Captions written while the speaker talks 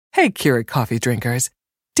Hey, Keurig coffee drinkers.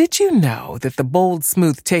 Did you know that the bold,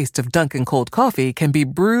 smooth taste of Dunkin' cold coffee can be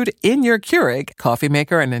brewed in your Keurig coffee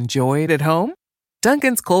maker and enjoyed at home?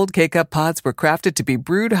 Dunkin's cold K-Cup pods were crafted to be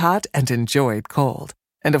brewed hot and enjoyed cold.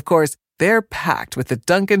 And of course, they're packed with the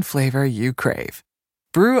Dunkin' flavor you crave.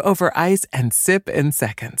 Brew over ice and sip in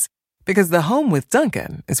seconds. Because the home with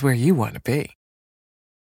Dunkin' is where you want to be.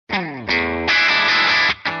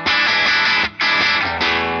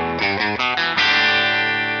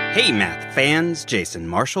 Hey math fans, Jason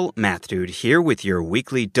Marshall, Math Dude here with your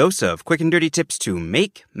weekly dose of quick and dirty tips to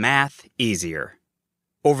make math easier.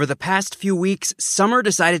 Over the past few weeks, summer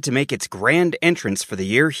decided to make its grand entrance for the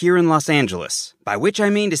year here in Los Angeles, by which I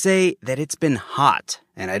mean to say that it's been hot.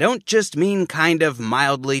 And I don't just mean kind of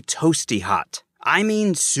mildly toasty hot. I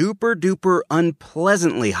mean super duper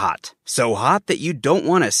unpleasantly hot. So hot that you don't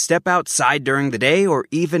want to step outside during the day or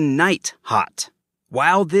even night hot.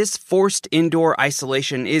 While this forced indoor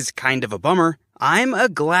isolation is kind of a bummer, I'm a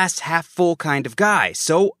glass half full kind of guy,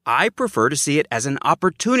 so I prefer to see it as an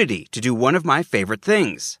opportunity to do one of my favorite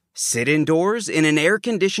things. Sit indoors in an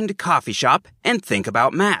air-conditioned coffee shop and think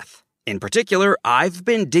about math. In particular, I've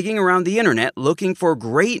been digging around the internet looking for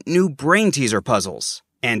great new brain teaser puzzles.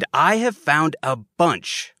 And I have found a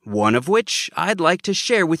bunch, one of which I'd like to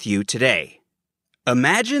share with you today.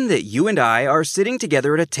 Imagine that you and I are sitting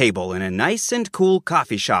together at a table in a nice and cool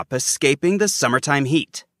coffee shop escaping the summertime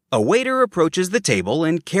heat. A waiter approaches the table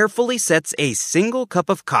and carefully sets a single cup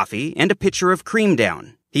of coffee and a pitcher of cream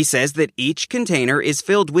down. He says that each container is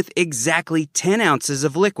filled with exactly 10 ounces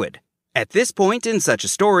of liquid. At this point in such a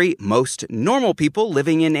story, most normal people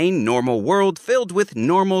living in a normal world filled with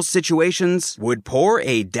normal situations would pour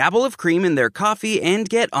a dabble of cream in their coffee and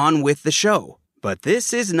get on with the show. But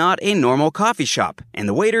this is not a normal coffee shop, and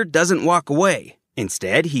the waiter doesn't walk away.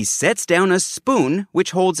 Instead, he sets down a spoon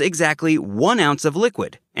which holds exactly 1 ounce of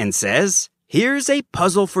liquid and says, "Here's a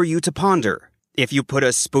puzzle for you to ponder. If you put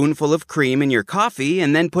a spoonful of cream in your coffee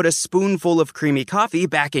and then put a spoonful of creamy coffee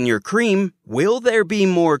back in your cream, will there be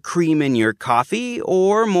more cream in your coffee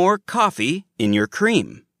or more coffee in your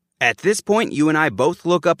cream?" At this point, you and I both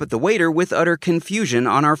look up at the waiter with utter confusion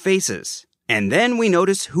on our faces. And then we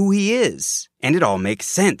notice who he is, and it all makes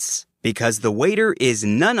sense, because the waiter is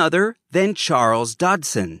none other than Charles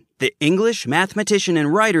Dodson, the English mathematician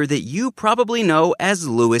and writer that you probably know as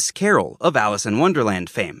Lewis Carroll of Alice in Wonderland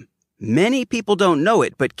fame. Many people don't know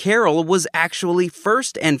it, but Carroll was actually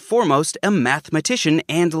first and foremost a mathematician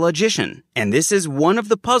and logician, and this is one of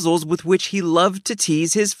the puzzles with which he loved to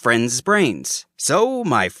tease his friends' brains. So,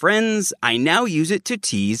 my friends, I now use it to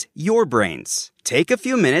tease your brains. Take a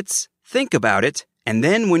few minutes, think about it, and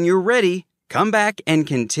then when you're ready, come back and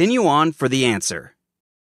continue on for the answer.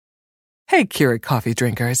 Hey, Keurig coffee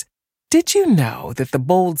drinkers. Did you know that the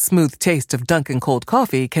bold, smooth taste of Dunkin' cold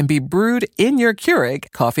coffee can be brewed in your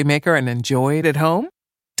Keurig coffee maker and enjoyed at home?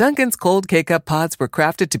 Dunkin's cold K-Cup pods were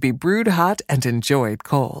crafted to be brewed hot and enjoyed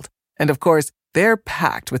cold. And of course, they're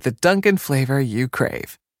packed with the Dunkin' flavor you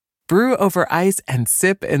crave. Brew over ice and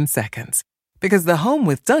sip in seconds. Because the home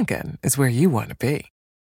with Dunkin' is where you want to be.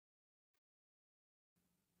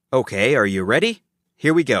 Okay, are you ready?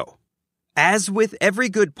 Here we go. As with every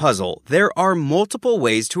good puzzle, there are multiple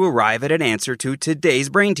ways to arrive at an answer to today's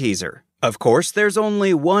brain teaser. Of course, there's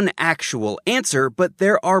only one actual answer, but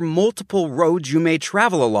there are multiple roads you may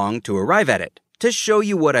travel along to arrive at it. To show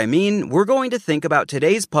you what I mean, we're going to think about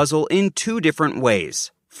today's puzzle in two different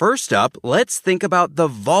ways. First up, let's think about the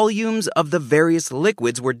volumes of the various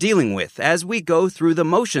liquids we're dealing with as we go through the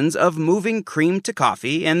motions of moving cream to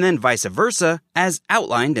coffee and then vice versa, as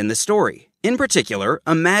outlined in the story. In particular,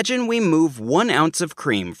 imagine we move 1 ounce of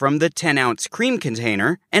cream from the 10-ounce cream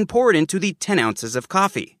container and pour it into the 10 ounces of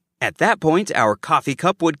coffee. At that point, our coffee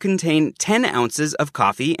cup would contain 10 ounces of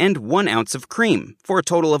coffee and 1 ounce of cream, for a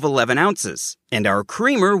total of 11 ounces, and our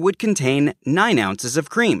creamer would contain 9 ounces of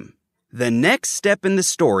cream. The next step in the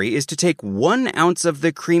story is to take 1 ounce of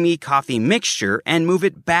the creamy coffee mixture and move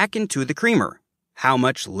it back into the creamer. How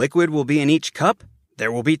much liquid will be in each cup?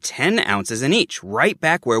 There will be 10 ounces in each, right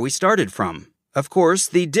back where we started from. Of course,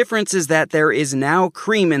 the difference is that there is now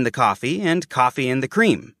cream in the coffee and coffee in the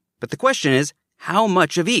cream. But the question is, how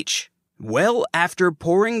much of each? Well, after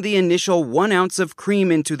pouring the initial 1 ounce of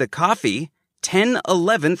cream into the coffee,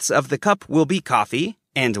 10/11ths of the cup will be coffee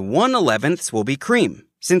and 1/11ths will be cream.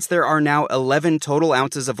 Since there are now 11 total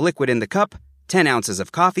ounces of liquid in the cup, 10 ounces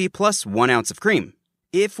of coffee plus 1 ounce of cream.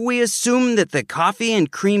 If we assume that the coffee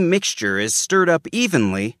and cream mixture is stirred up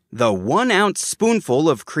evenly, the 1 ounce spoonful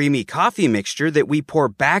of creamy coffee mixture that we pour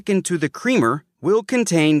back into the creamer will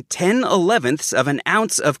contain 10/11ths of an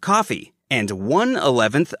ounce of coffee and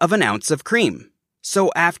 1/11th of an ounce of cream.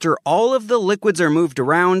 So after all of the liquids are moved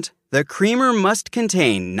around, the creamer must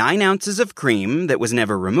contain 9 ounces of cream that was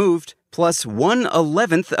never removed, plus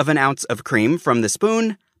 1/11th of an ounce of cream from the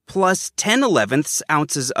spoon, plus 10/11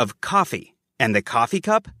 ounces of coffee. And the coffee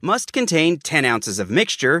cup must contain 10 ounces of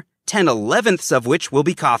mixture, 10/11 of which will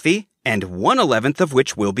be coffee, and 1/11th of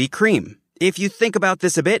which will be cream. If you think about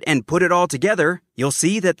this a bit and put it all together, you'll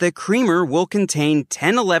see that the creamer will contain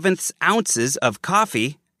 10/11 ounces of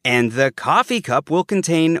coffee, and the coffee cup will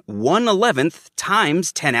contain 1/11th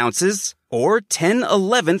times 10 ounces, or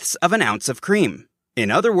 10/11 of an ounce of cream. In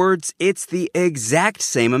other words, it's the exact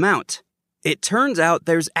same amount. It turns out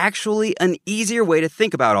there's actually an easier way to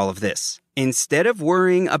think about all of this. Instead of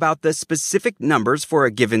worrying about the specific numbers for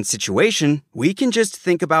a given situation, we can just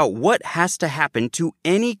think about what has to happen to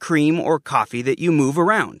any cream or coffee that you move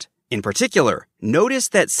around. In particular, notice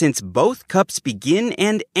that since both cups begin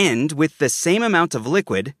and end with the same amount of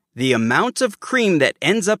liquid, the amount of cream that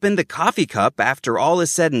ends up in the coffee cup after all is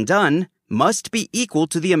said and done must be equal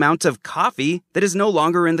to the amount of coffee that is no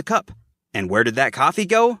longer in the cup. And where did that coffee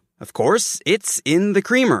go? Of course, it's in the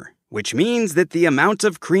creamer, which means that the amount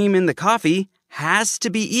of cream in the coffee has to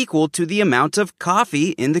be equal to the amount of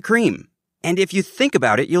coffee in the cream. And if you think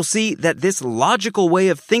about it, you'll see that this logical way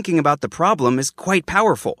of thinking about the problem is quite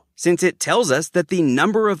powerful, since it tells us that the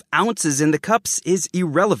number of ounces in the cups is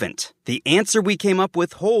irrelevant. The answer we came up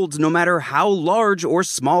with holds no matter how large or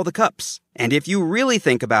small the cups. And if you really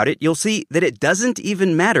think about it, you'll see that it doesn't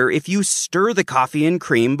even matter if you stir the coffee and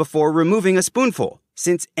cream before removing a spoonful,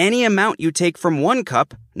 since any amount you take from one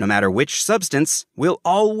cup, no matter which substance, will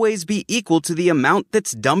always be equal to the amount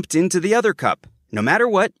that's dumped into the other cup. No matter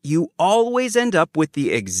what, you always end up with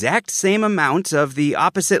the exact same amount of the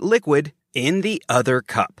opposite liquid in the other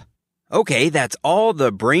cup. Okay, that's all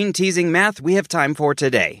the brain-teasing math we have time for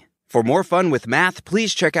today. For more fun with math,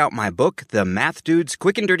 please check out my book, The Math Dude's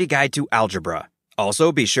Quick and Dirty Guide to Algebra.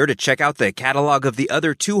 Also, be sure to check out the catalog of the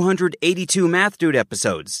other 282 Math Dude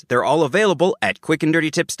episodes. They're all available at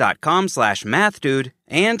quickanddirtytips.com/mathdude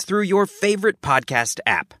and through your favorite podcast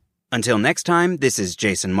app. Until next time, this is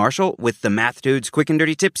Jason Marshall with the Math Dude's Quick and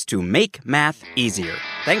Dirty Tips to make math easier.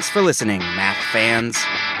 Thanks for listening, math fans.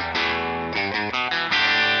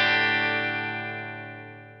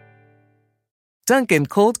 Dunkin'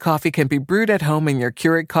 cold coffee can be brewed at home in your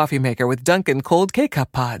Keurig coffee maker with Dunkin' cold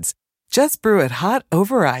K-Cup pods. Just brew it hot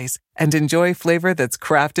over ice and enjoy flavor that's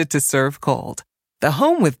crafted to serve cold. The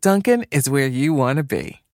home with Dunkin' is where you want to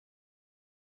be.